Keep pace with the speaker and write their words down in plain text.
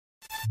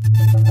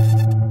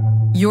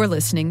You're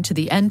listening to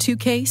the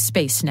N2K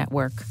Space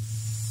Network.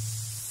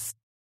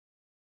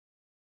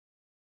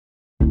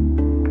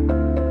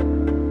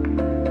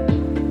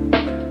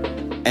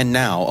 And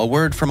now, a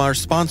word from our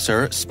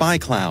sponsor,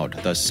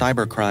 SpyCloud, the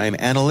cybercrime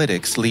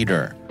analytics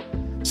leader.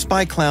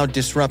 SpyCloud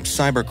disrupts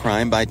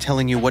cybercrime by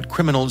telling you what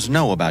criminals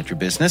know about your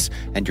business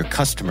and your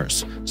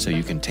customers, so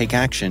you can take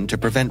action to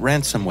prevent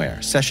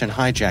ransomware, session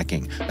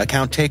hijacking,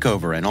 account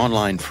takeover, and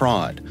online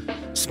fraud.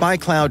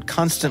 SpyCloud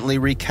constantly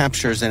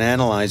recaptures and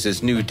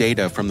analyzes new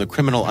data from the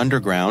criminal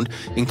underground,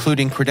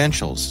 including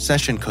credentials,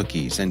 session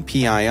cookies, and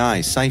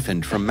PII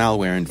siphoned from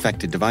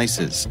malware-infected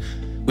devices.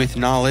 With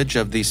knowledge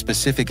of the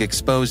specific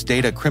exposed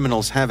data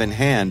criminals have in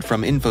hand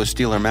from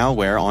InfoStealer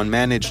malware on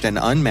managed and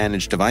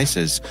unmanaged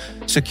devices,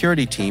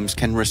 security teams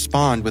can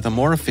respond with a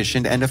more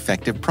efficient and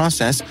effective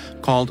process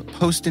called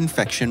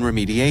post-infection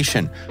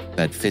remediation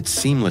that fits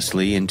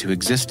seamlessly into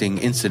existing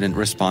incident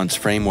response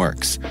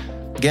frameworks.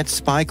 Get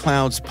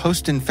SpyCloud's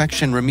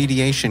post-infection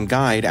remediation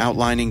guide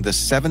outlining the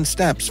 7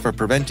 steps for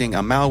preventing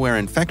a malware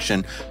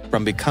infection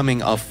from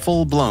becoming a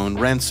full-blown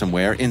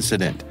ransomware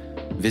incident.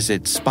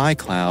 Visit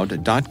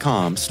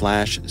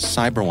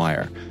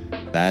spycloud.com/cyberwire.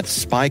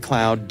 That's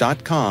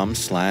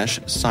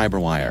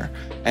spycloud.com/cyberwire.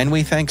 And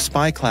we thank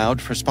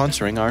SpyCloud for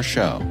sponsoring our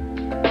show.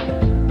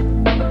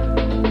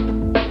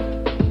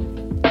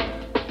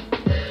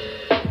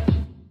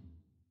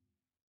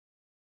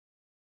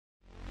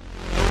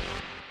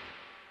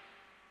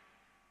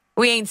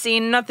 We ain't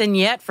seen nothing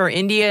yet for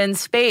India in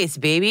space,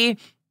 baby.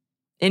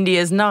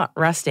 India's not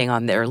resting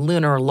on their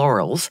lunar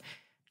laurels.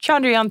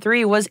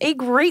 Chandrayaan-3 was a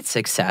great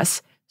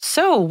success.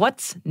 So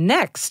what's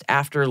next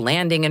after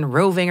landing and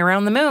roving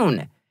around the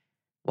moon?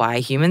 Why,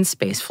 human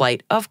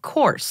spaceflight, of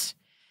course.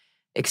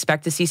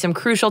 Expect to see some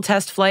crucial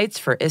test flights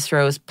for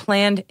ISRO's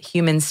planned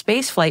human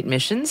spaceflight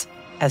missions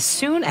as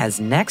soon as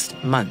next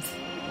month.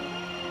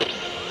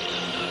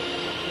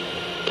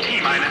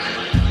 T-minus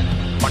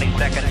 20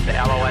 seconds to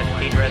LOS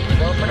speed rest.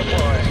 Go for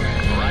deploy.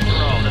 Roger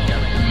roll.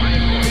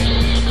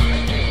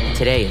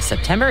 Today is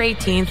September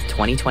 18th,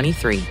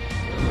 2023.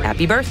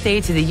 Happy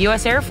birthday to the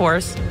U.S. Air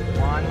Force.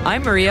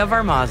 I'm Maria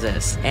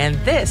Varmazes, and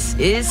this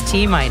is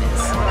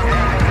T-minus.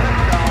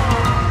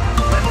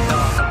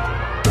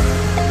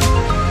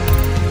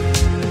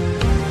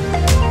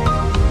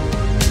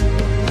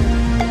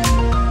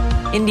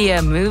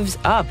 India moves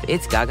up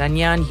its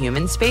Gaganyaan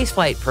human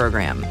spaceflight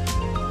program.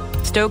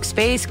 Stoke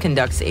Space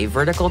conducts a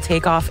vertical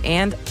takeoff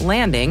and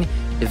landing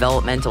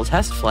developmental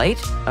test flight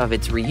of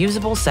its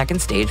reusable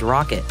second-stage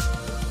rocket.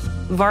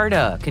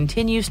 Varda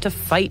continues to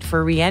fight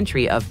for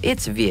re-entry of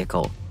its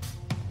vehicle.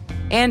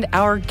 And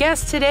our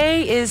guest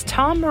today is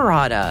Tom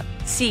Marotta,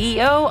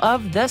 CEO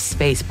of the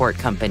Spaceport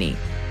Company.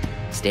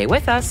 Stay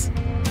with us.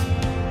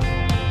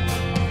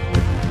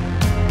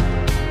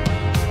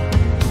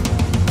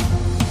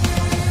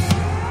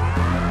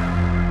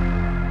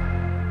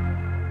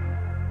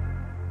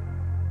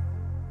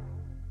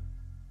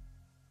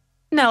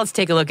 Now let's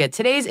take a look at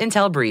today's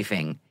Intel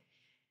briefing.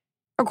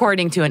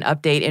 According to an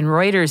update in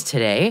Reuters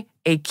today,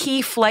 a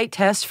key flight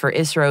test for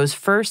ISRO's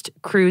first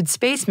crewed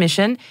space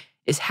mission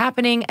is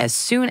happening as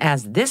soon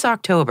as this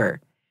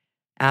October.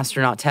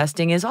 Astronaut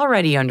testing is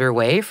already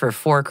underway for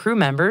 4 crew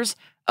members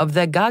of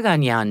the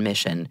Gaganyaan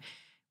mission,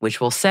 which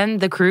will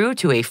send the crew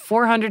to a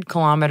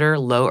 400-kilometer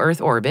low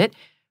Earth orbit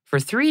for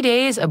 3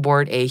 days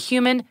aboard a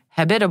human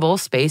habitable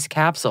space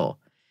capsule.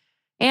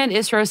 And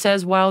ISRO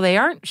says while they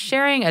aren't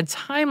sharing a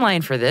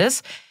timeline for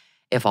this,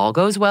 if all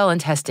goes well in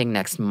testing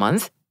next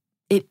month,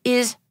 it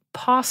is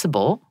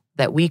possible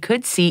that we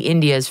could see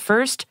India's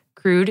first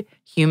crewed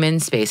human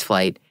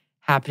spaceflight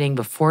happening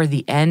before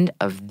the end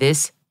of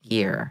this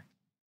year.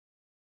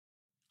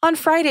 On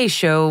Friday's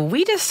show,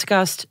 we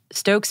discussed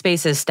Stoke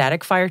Space's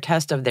static fire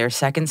test of their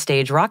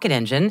second-stage rocket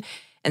engine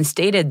and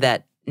stated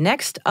that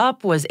next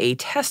up was a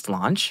test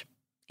launch.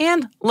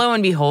 And lo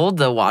and behold,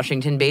 the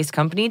Washington-based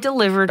company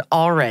delivered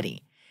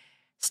already.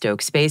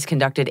 Stoke Space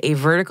conducted a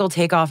vertical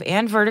takeoff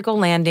and vertical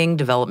landing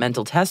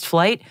developmental test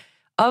flight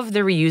of the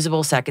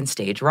reusable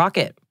second-stage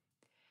rocket.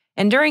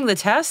 And during the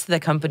test,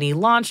 the company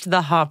launched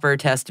the Hopper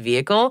test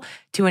vehicle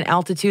to an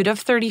altitude of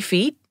 30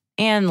 feet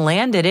and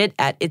landed it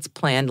at its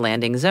planned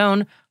landing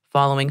zone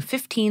following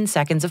 15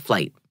 seconds of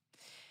flight.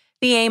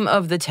 The aim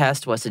of the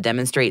test was to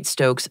demonstrate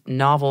Stoke's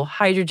novel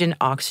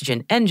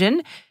hydrogen-oxygen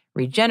engine,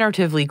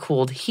 regeneratively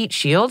cooled heat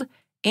shield,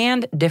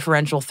 and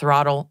differential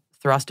throttle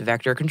thrust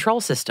vector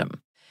control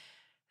system.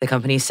 The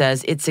company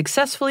says it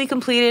successfully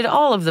completed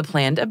all of the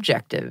planned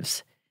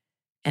objectives.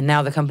 And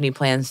now the company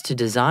plans to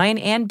design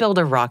and build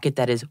a rocket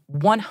that is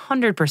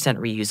 100%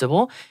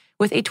 reusable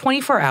with a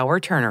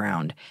 24-hour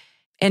turnaround.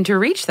 And to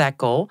reach that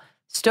goal,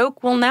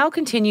 Stoke will now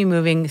continue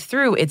moving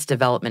through its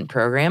development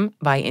program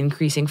by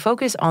increasing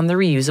focus on the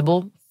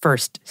reusable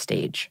first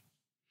stage.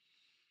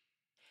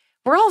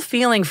 We're all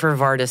feeling for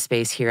Varda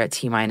Space here at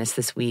T-minus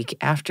this week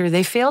after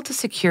they failed to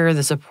secure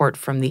the support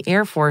from the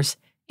Air Force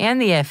and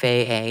the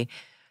FAA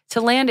to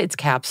land its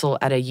capsule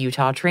at a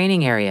Utah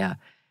training area.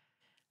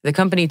 The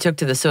company took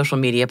to the social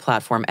media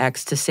platform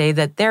X to say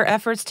that their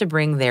efforts to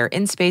bring their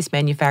in-space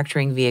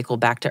manufacturing vehicle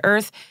back to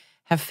Earth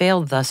have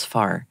failed thus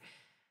far.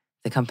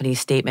 The company's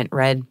statement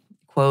read,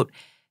 quote,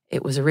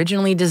 "It was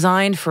originally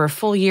designed for a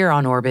full year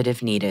on orbit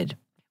if needed.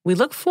 We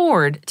look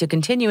forward to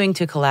continuing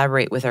to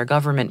collaborate with our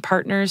government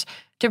partners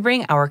to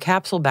bring our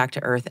capsule back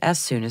to Earth as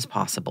soon as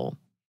possible."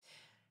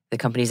 The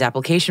company's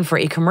application for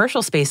a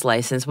commercial space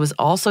license was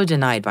also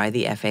denied by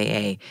the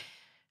FAA.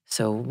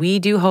 So we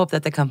do hope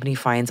that the company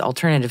finds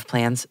alternative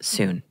plans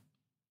soon.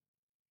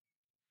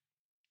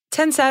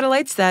 10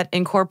 satellites that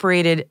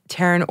incorporated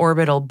Terran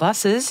orbital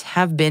buses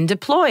have been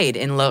deployed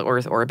in low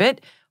Earth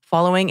orbit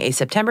following a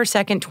September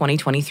 2nd,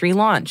 2023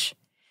 launch.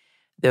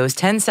 Those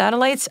 10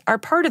 satellites are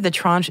part of the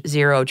Tranche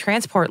 0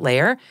 transport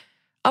layer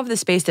of the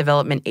Space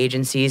Development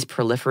Agency's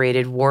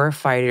proliferated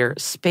warfighter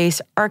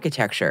space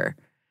architecture.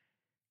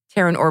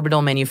 Terran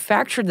Orbital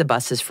manufactured the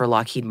buses for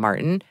Lockheed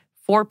Martin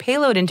for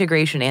payload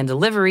integration and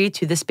delivery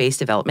to the Space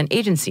Development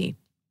Agency.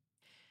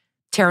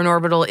 Terran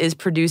Orbital is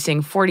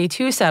producing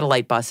 42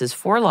 satellite buses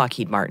for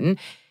Lockheed Martin,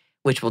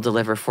 which will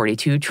deliver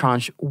 42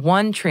 Tranche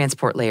 1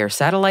 transport layer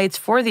satellites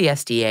for the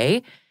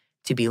SDA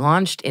to be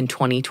launched in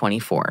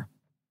 2024.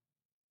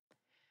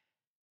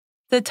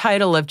 The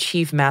title of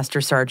Chief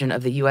Master Sergeant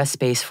of the U.S.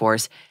 Space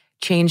Force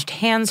changed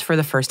hands for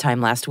the first time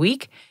last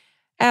week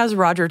as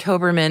Roger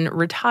Toberman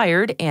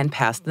retired and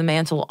passed the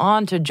mantle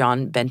on to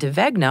John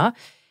Bentavegna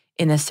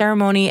in a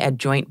ceremony at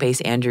Joint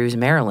Base Andrews,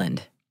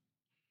 Maryland.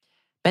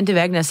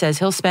 Bentavegna says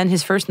he'll spend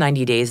his first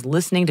 90 days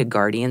listening to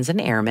Guardians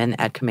and Airmen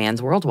at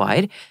commands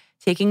worldwide,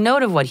 taking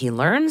note of what he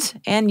learns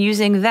and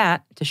using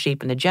that to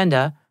shape an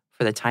agenda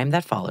for the time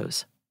that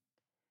follows.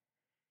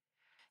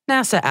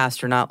 NASA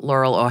astronaut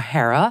Laurel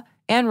O'Hara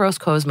and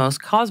Roscosmos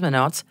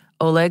cosmonauts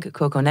Oleg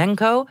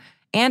Kokonenko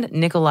and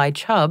Nikolai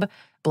Chubb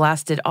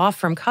blasted off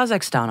from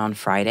Kazakhstan on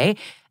Friday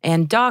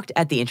and docked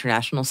at the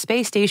International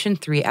Space Station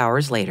 3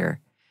 hours later.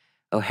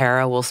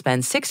 O'Hara will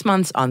spend 6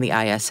 months on the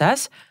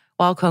ISS,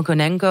 while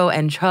Kokonenko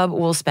and Chubb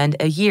will spend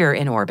a year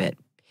in orbit.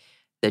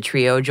 The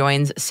trio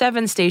joins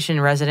 7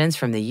 station residents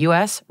from the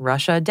US,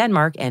 Russia,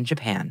 Denmark, and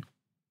Japan.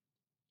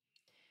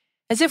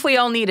 As if we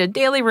all need a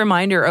daily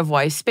reminder of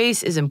why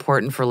space is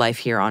important for life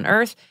here on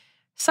Earth,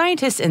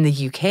 scientists in the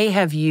UK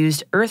have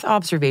used Earth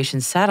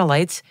observation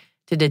satellites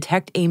to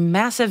detect a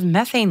massive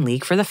methane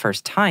leak for the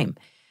first time.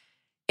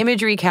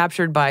 Imagery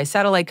captured by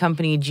satellite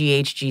company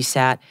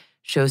GHGSat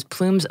shows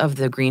plumes of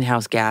the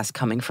greenhouse gas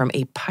coming from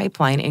a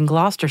pipeline in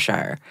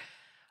Gloucestershire.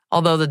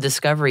 Although the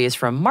discovery is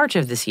from March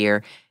of this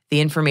year,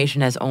 the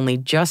information has only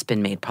just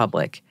been made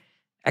public.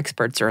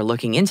 Experts are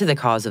looking into the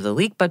cause of the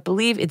leak, but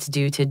believe it's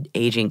due to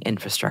aging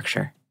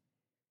infrastructure.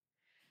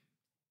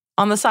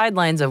 On the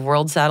sidelines of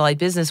World Satellite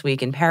Business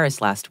Week in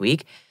Paris last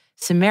week,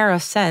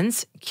 Simera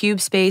Sense,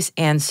 Cube Space,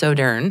 and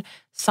Sojourn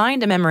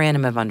signed a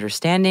memorandum of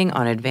understanding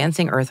on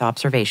advancing Earth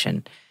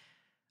observation.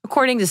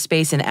 According to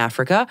Space in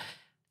Africa,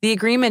 the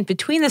agreement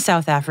between the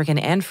South African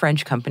and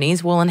French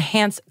companies will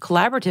enhance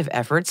collaborative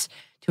efforts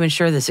to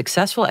ensure the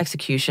successful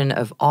execution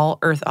of all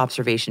Earth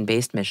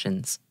observation-based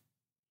missions.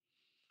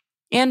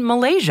 And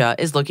Malaysia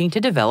is looking to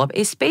develop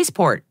a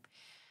spaceport.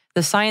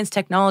 The Science,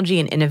 Technology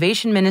and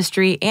Innovation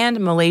Ministry and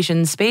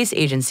Malaysian Space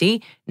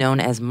Agency, known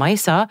as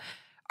MISA,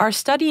 are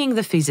studying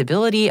the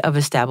feasibility of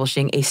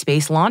establishing a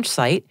space launch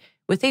site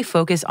with a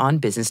focus on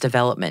business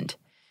development.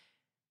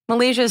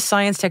 Malaysia's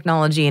Science,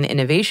 Technology and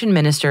Innovation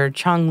Minister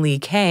Chang Lee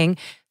Kang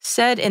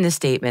said in a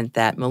statement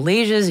that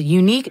Malaysia's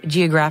unique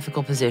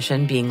geographical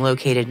position, being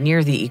located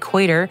near the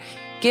equator,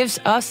 gives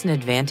us an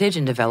advantage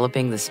in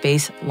developing the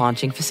space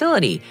launching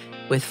facility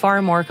with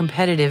far more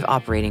competitive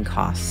operating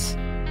costs.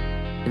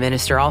 The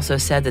minister also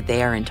said that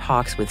they are in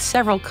talks with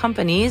several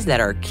companies that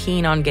are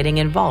keen on getting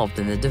involved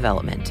in the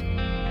development.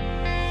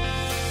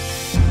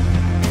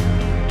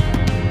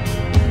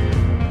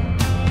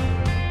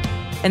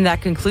 And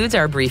that concludes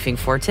our briefing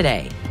for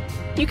today.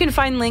 You can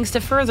find links to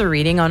further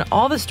reading on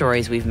all the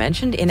stories we've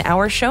mentioned in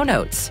our show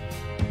notes.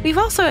 We've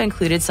also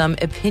included some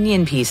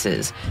opinion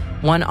pieces,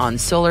 one on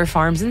solar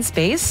farms in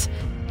space,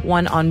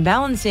 one on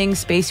balancing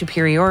space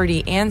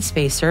superiority and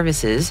space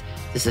services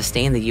to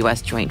sustain the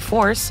U.S. Joint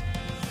Force,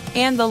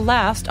 and the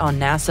last on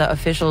NASA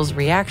officials'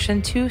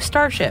 reaction to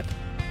Starship.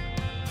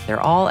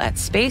 They're all at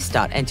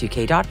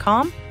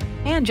space.n2k.com,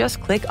 and just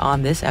click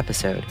on this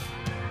episode.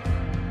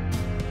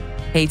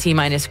 Hey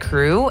T-Minus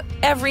crew,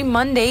 every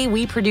Monday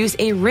we produce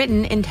a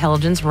written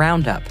intelligence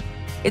roundup.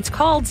 It's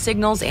called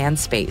Signals and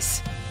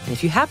Space. And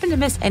if you happen to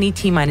miss any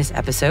T-Minus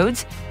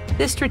episodes,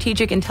 this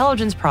strategic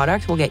intelligence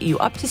product will get you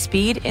up to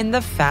speed in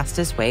the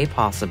fastest way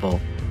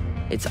possible.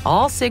 It's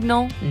all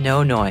signal,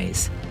 no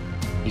noise.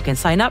 You can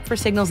sign up for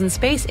Signals in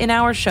Space in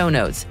our show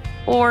notes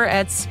or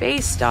at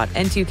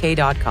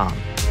space.n2k.com.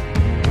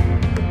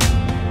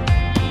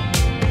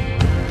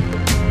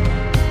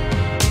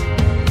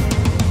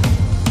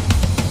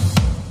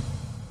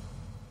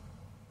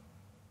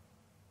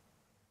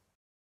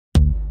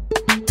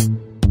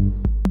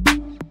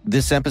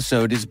 This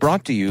episode is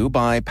brought to you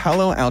by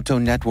Palo Alto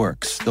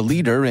Networks, the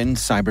leader in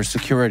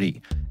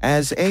cybersecurity.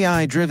 As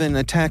AI-driven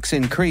attacks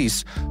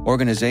increase,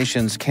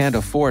 organizations can't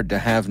afford to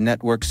have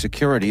network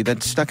security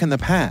that's stuck in the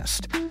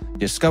past.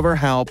 Discover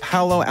how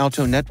Palo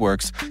Alto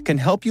Networks can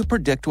help you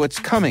predict what's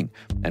coming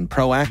and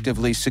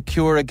proactively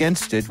secure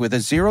against it with a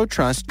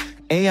zero-trust,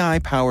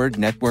 AI-powered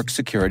network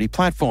security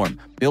platform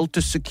built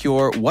to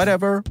secure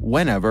whatever,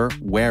 whenever,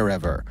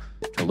 wherever.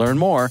 To learn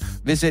more,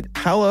 visit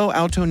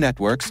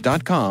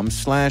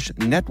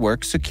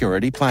paloaltonetworks.com/network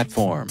security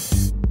platform.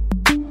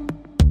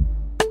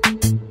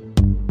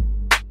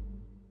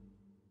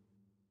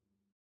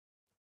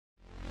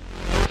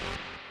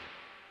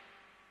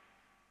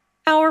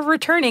 Our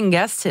returning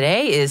guest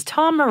today is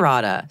Tom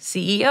Marotta,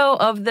 CEO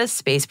of the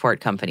Spaceport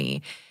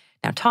Company.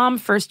 Now, Tom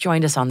first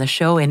joined us on the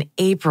show in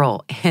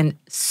April, and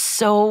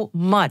so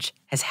much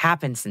has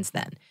happened since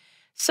then.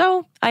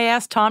 So I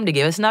asked Tom to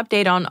give us an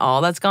update on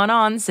all that's gone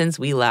on since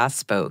we last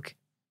spoke.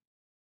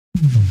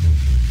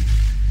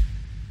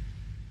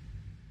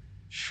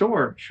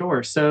 Sure.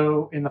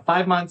 So in the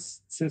 5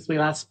 months since we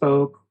last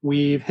spoke,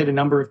 we've hit a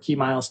number of key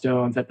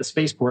milestones at the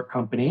Spaceport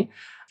Company.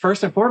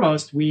 First and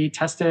foremost, we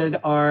tested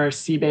our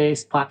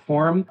sea-based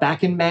platform.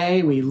 Back in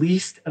May, we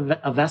leased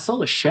a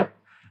vessel, a ship.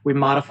 We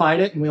modified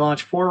it, and we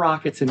launched 4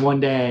 rockets in one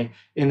day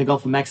in the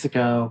Gulf of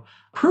Mexico,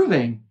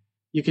 proving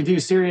you can do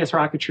serious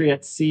rocketry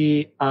at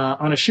sea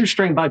on a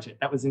shoestring budget.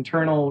 That was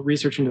internal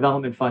research and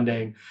development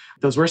funding.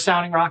 Those were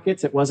sounding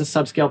rockets. It was a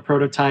subscale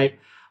prototype.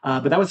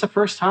 But that was the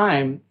first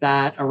time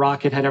that a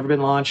rocket had ever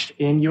been launched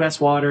in U.S.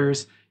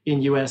 waters,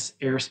 in U.S.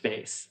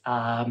 airspace.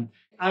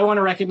 I want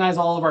to recognize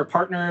all of our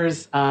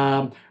partners,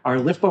 our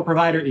liftboat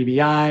provider,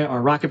 EBI,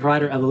 our rocket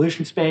provider,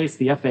 Evolution Space,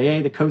 the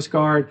FAA, the Coast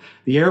Guard,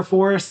 the Air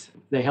Force.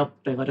 They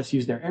let us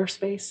use their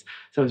airspace.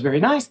 So it was very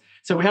nice.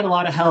 So we had a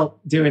lot of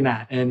help doing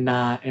that. And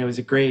it was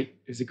a great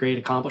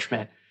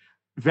accomplishment.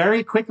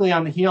 Very quickly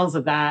on the heels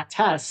of that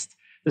test,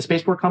 the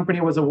Spaceport Company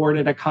was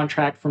awarded a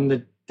contract from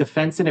the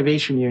Defense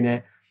Innovation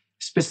Unit,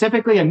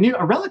 specifically a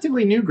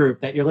relatively new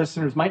group that your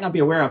listeners might not be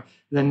aware of,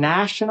 the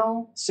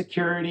National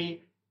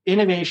Security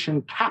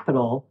Innovation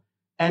Capital,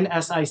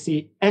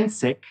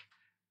 NSIC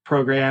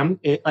program.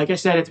 Like I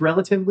said, it's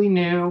relatively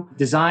new,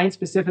 designed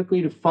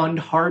specifically to fund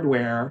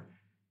hardware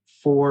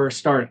for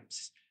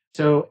startups.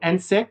 So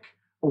NSIC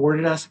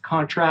awarded us a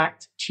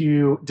contract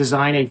to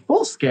design a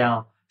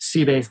full-scale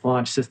sea-based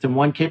launch system,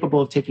 one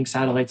capable of taking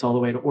satellites all the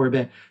way to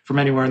orbit from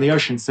anywhere in the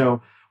ocean.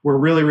 So we're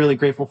really, really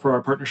grateful for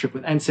our partnership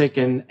with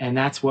NSIC, and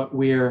that's what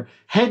we're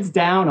heads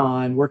down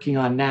on working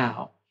on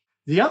now.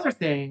 The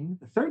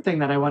third thing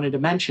that I wanted to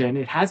mention,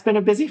 it has been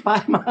a busy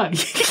 5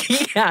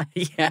 months. Yeah.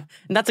 And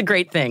that's a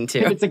great thing, too.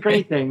 It's a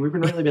great thing. We've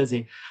been really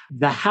busy.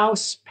 The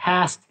House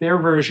passed their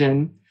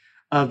version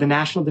of the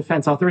National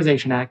Defense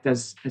Authorization Act,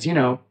 as you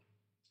know.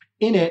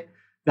 In it,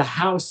 the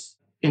House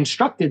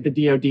instructed the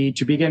DoD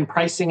to begin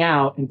pricing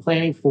out and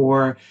planning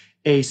for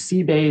a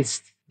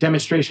sea-based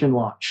demonstration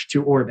launch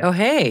to orbit. Oh,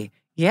 hey.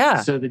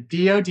 Yeah. So the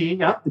DoD,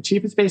 the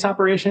Chief of Space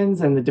Operations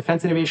and the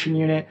Defense Innovation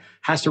Unit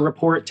has to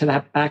report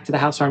back to the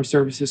House Armed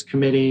Services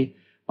Committee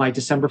by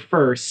December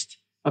 1st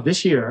of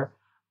this year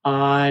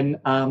on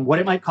what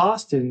it might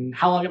cost and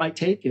how long it might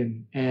take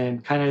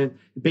and kind of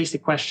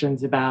basic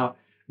questions about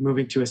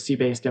moving to a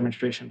sea-based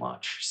demonstration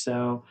launch.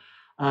 So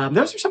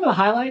those are some of the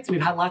highlights.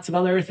 We've had lots of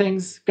other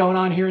things going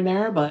on here and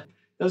there, but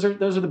those are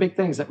the big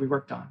things that we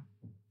worked on.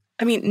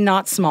 I mean,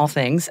 not small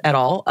things at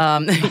all.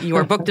 You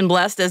are booked and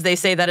blessed, as they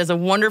say. That is a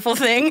wonderful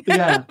thing.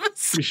 Yeah,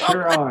 we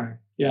sure are.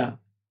 Yeah.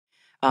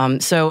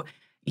 So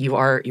you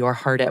are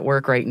hard at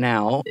work right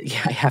now.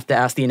 I have to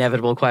ask the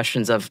inevitable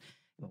questions of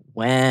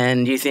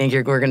when do you think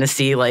we're going to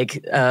see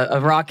like a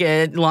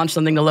rocket launch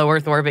something to low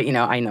Earth orbit?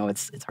 I know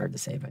it's hard to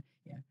say, but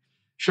yeah.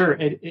 Sure,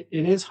 it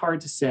is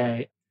hard to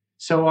say.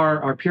 So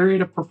our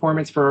period of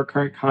performance for our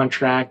current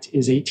contract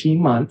is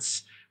 18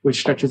 months. Which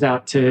stretches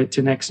out to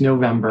next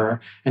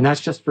November. And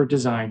that's just for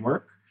design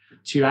work.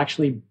 To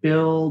actually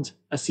build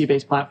a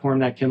sea-based platform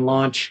that can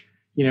launch,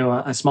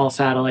 a small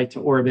satellite to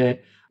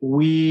orbit.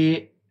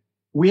 We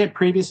had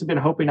previously been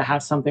hoping to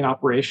have something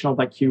operational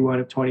by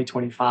Q1 of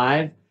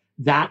 2025.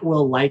 That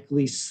will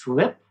likely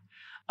slip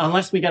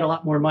unless we get a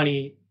lot more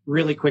money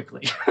really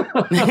quickly.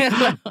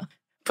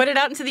 Put it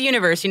out into the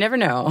universe. You never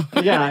know.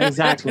 Yeah,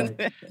 exactly.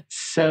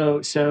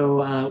 So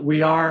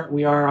we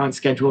are on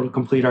schedule to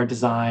complete our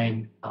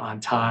design on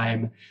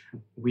time.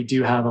 We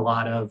do have a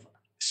lot of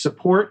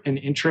support and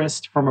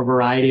interest from a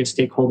variety of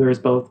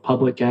stakeholders, both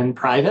public and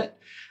private.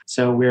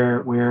 So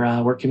we're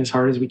working as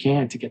hard as we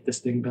can to get this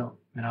thing built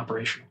and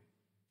operational.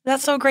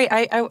 That's so great.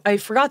 I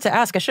forgot to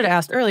ask. I should have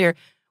asked earlier.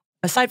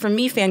 Aside from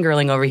me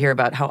fangirling over here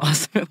about how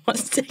awesome it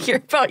was to hear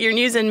about your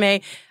news in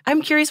May,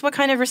 I'm curious what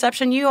kind of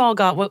reception you all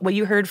got, what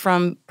you heard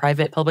from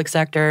private, public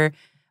sector,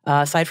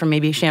 aside from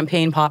maybe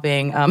champagne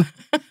popping.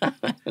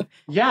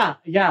 Yeah.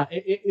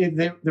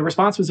 The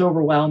response was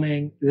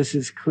overwhelming. This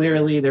is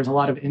clearly, there's a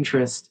lot of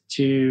interest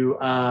to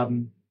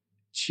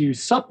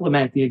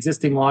supplement the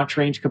existing launch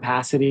range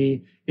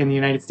capacity in the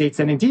United States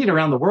and indeed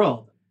around the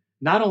world.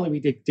 Not only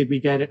did we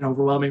get an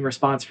overwhelming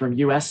response from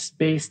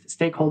US-based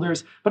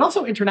stakeholders, but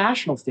also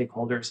international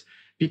stakeholders,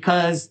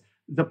 because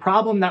the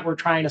problem that we're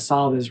trying to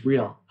solve is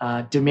real.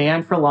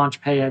 Demand for launch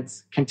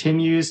pads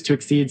continues to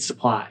exceed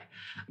supply.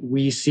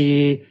 We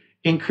see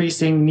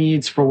increasing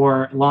needs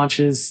for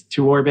launches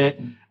to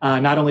orbit,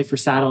 not only for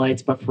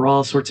satellites, but for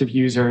all sorts of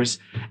users.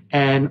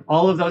 And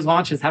all of those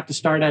launches have to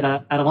start at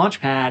a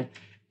launch pad,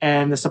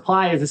 and the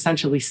supply is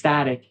essentially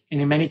static. And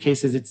in many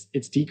cases,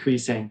 it's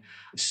decreasing.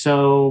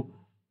 So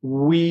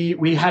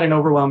we had an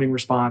overwhelming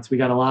response. We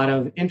got a lot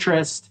of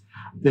interest.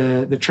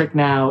 The trick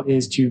now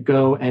is to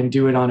go and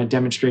do it on a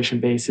demonstration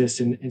basis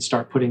and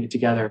start putting it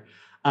together.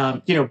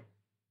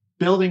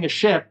 Building a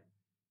ship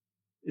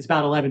is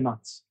about 11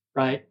 months,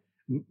 right?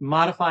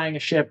 Modifying a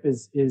ship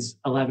is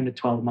 11 to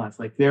 12 months.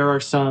 Like, there are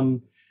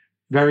some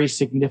very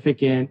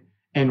significant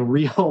and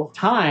real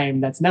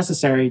time that's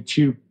necessary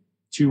to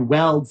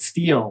weld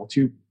steel,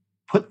 to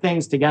put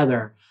things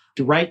together,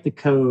 to write the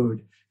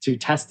code, to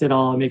test it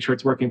all and make sure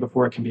it's working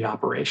before it can be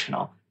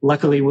operational.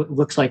 Luckily, it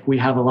looks like we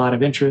have a lot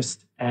of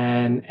interest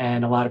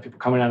and a lot of people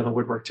coming out of the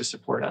woodwork to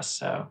support us.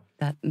 So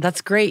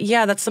that's great.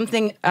 Yeah, that's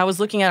something. I was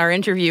looking at our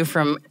interview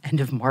from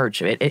end of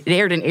March. It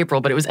aired in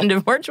April, but it was end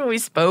of March when we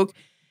spoke.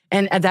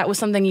 And that was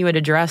something you had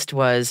addressed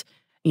was,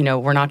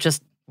 we're not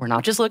just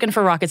looking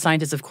for rocket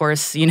scientists, of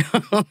course,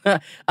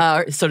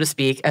 so to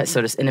speak,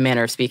 in a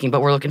manner of speaking,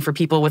 but we're looking for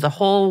people with a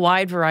whole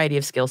wide variety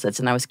of skill sets.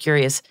 And I was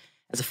curious,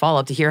 as a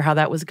follow-up, to hear how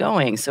that was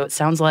going. So it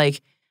sounds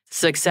like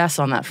success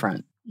on that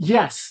front.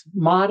 Yes,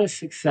 modest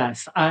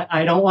success.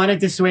 I don't want to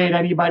dissuade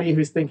anybody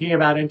who's thinking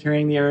about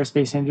entering the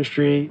aerospace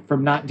industry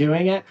from not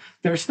doing it.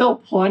 There's still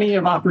plenty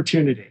of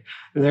opportunity.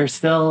 There's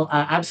still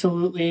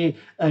absolutely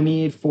a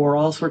need for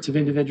all sorts of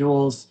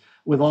individuals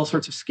with all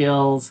sorts of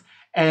skills.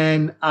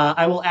 And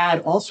I will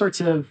add all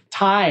sorts of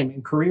time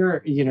and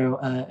career,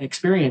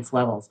 experience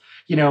levels.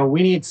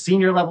 We need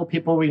senior level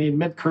people. We need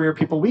mid-career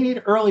people. We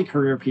need early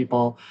career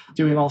people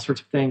doing all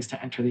sorts of things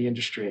to enter the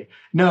industry.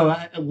 No,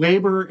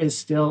 labor is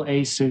still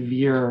a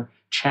severe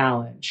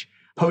challenge.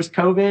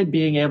 Post-COVID,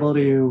 being able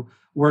to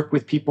work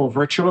with people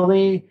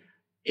virtually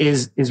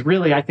is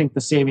really, I think,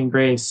 the saving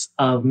grace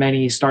of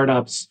many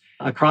startups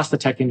across the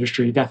tech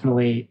industry,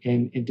 definitely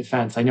in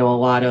defense. I know a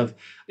lot of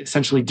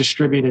essentially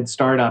distributed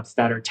startups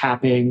that are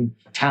tapping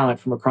talent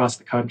from across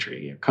the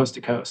country, coast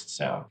to coast.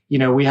 So,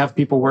 we have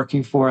people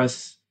working for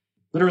us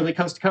literally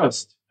coast to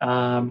coast.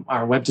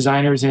 Our web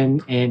designers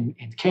in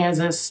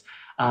Kansas,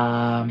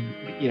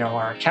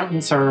 our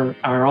accountants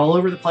are all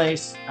over the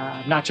place,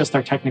 not just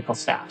our technical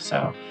staff.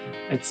 So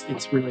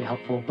it's really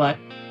helpful. But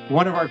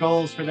one of our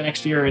goals for the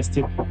next year is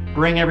to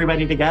bring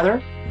everybody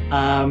together.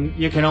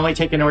 You can only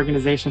take an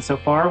organization so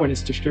far when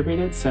it's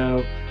distributed.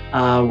 So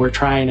we're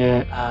trying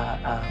to,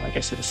 like I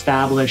said,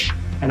 establish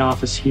an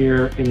office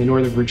here in the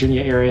Northern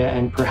Virginia area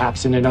and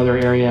perhaps in another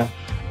area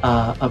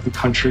of the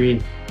country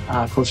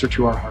closer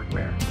to our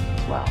hardware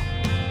as well.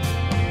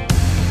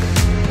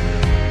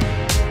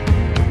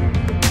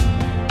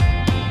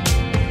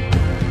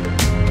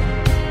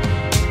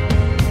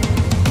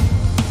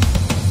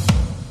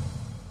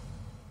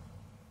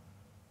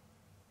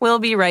 We'll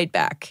be right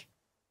back.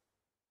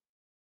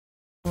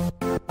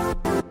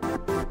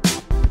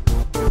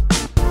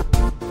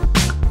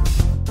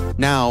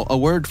 Now, a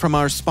word from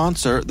our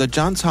sponsor, the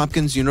Johns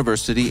Hopkins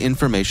University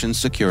Information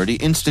Security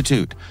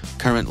Institute,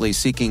 currently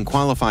seeking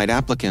qualified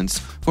applicants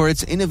for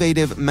its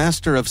innovative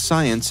Master of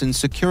Science in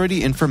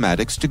Security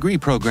Informatics degree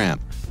program.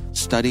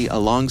 Study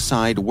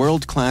alongside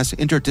world-class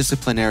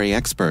interdisciplinary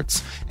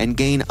experts and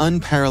gain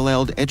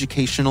unparalleled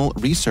educational,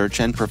 research,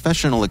 and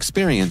professional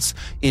experience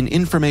in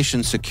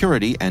information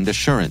security and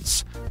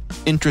assurance.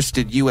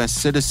 Interested U.S.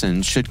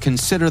 citizens should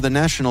consider the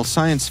National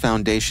Science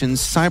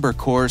Foundation's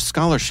CyberCore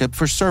Scholarship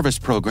for Service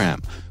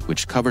program,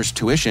 which covers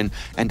tuition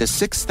and a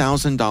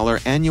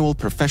 $6,000 annual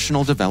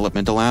professional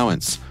development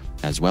allowance,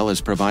 as well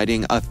as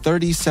providing a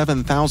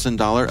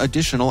 $37,000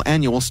 additional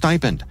annual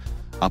stipend.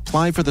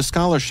 Apply for the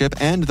scholarship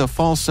and the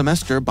fall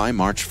semester by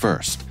March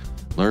 1st.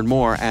 Learn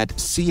more at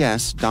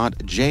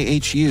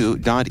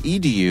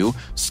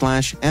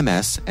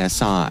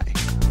cs.jhu.edu/MSSI.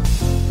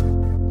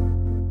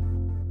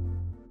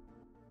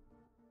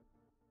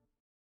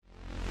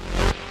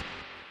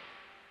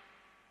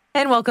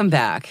 And welcome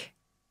back.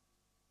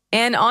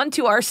 And on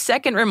to our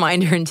second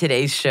reminder in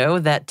today's show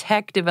that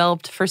tech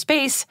developed for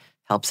space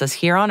helps us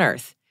here on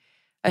Earth.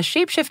 A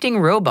shape-shifting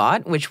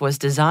robot, which was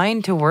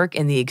designed to work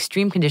in the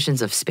extreme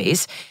conditions of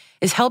space,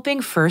 is helping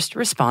first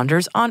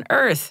responders on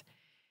Earth.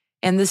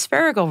 And the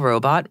spherical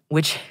robot,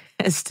 which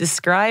is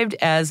described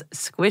as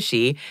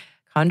squishy,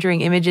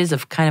 conjuring images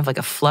of kind of like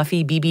a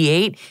fluffy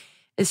BB-8,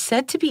 is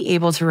said to be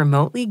able to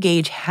remotely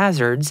gauge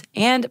hazards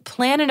and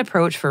plan an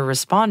approach for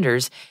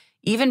responders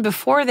even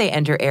before they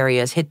enter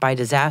areas hit by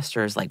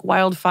disasters like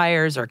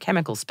wildfires or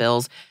chemical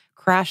spills,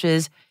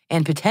 crashes,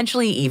 and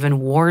potentially even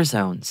war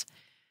zones.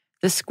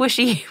 The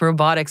Squishy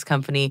Robotics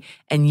Company,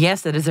 and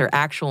yes, that is their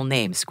actual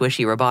name,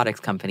 Squishy Robotics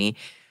Company,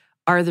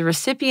 are the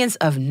recipients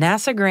of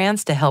NASA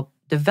grants to help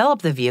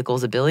develop the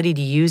vehicle's ability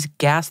to use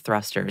gas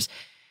thrusters,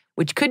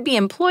 which could be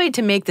employed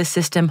to make the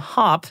system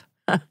hop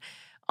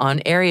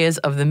on areas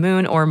of the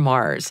moon or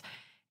Mars.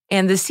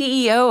 And the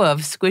CEO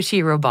of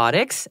Squishy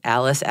Robotics,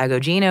 Alice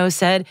Agogino,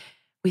 said,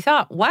 "We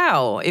thought,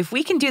 wow, if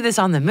we can do this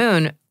on the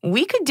moon,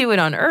 we could do it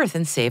on Earth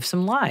and save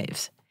some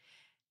lives."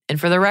 And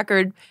for the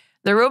record,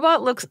 the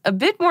robot looks a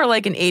bit more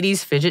like an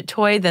 80s fidget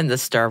toy than the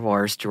Star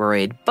Wars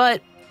droid,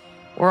 but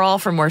we're all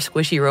for more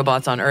squishy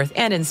robots on Earth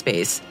and in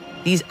space.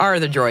 These are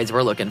the droids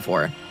we're looking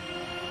for.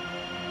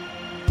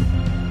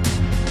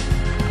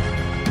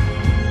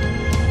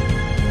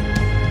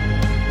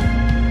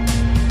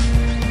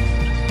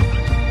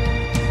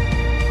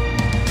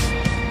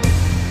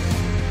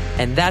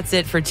 And that's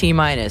it for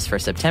T-Minus for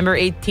September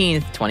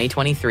 18th,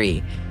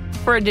 2023.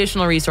 For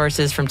additional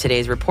resources from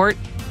today's report,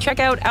 check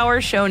out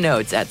our show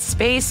notes at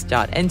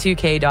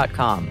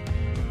space.n2k.com.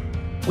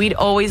 We'd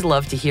always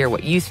love to hear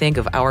what you think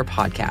of our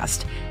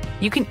podcast.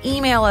 You can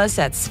email us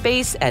at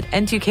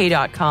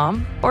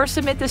space@n2k.com or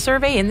submit the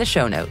survey in the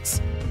show notes.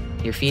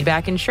 Your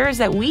feedback ensures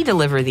that we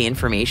deliver the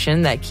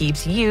information that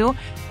keeps you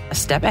a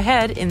step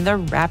ahead in the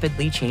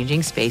rapidly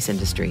changing space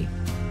industry.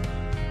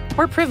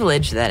 We're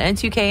privileged that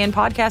N2K and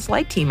podcasts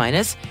like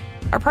T-Minus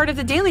are part of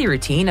the daily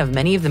routine of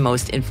many of the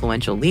most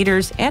influential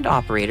leaders and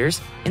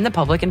operators in the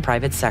public and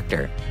private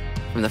sector,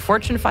 from the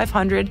Fortune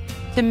 500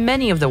 to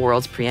many of the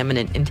world's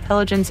preeminent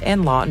intelligence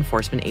and law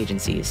enforcement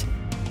agencies.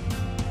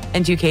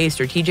 N2K's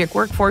strategic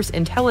workforce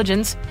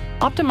intelligence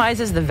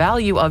optimizes the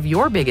value of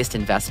your biggest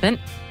investment,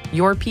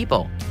 your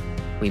people.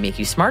 We make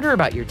you smarter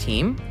about your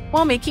team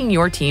while making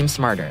your team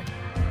smarter.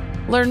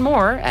 Learn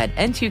more at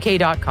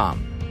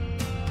n2k.com.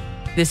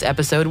 This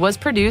episode was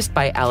produced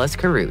by Alice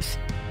Carruth.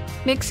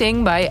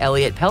 Mixing by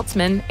Elliot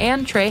Peltzman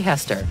and Trey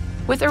Hester,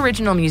 with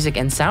original music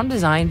and sound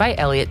design by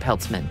Elliot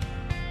Peltzman.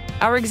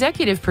 Our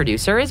executive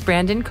producer is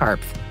Brandon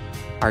Karpf.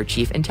 Our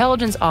chief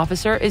intelligence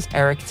officer is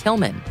Eric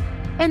Tillman.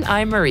 And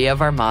I'm Maria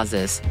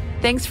Varmazis.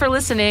 Thanks for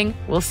listening.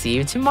 We'll see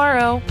you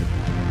tomorrow.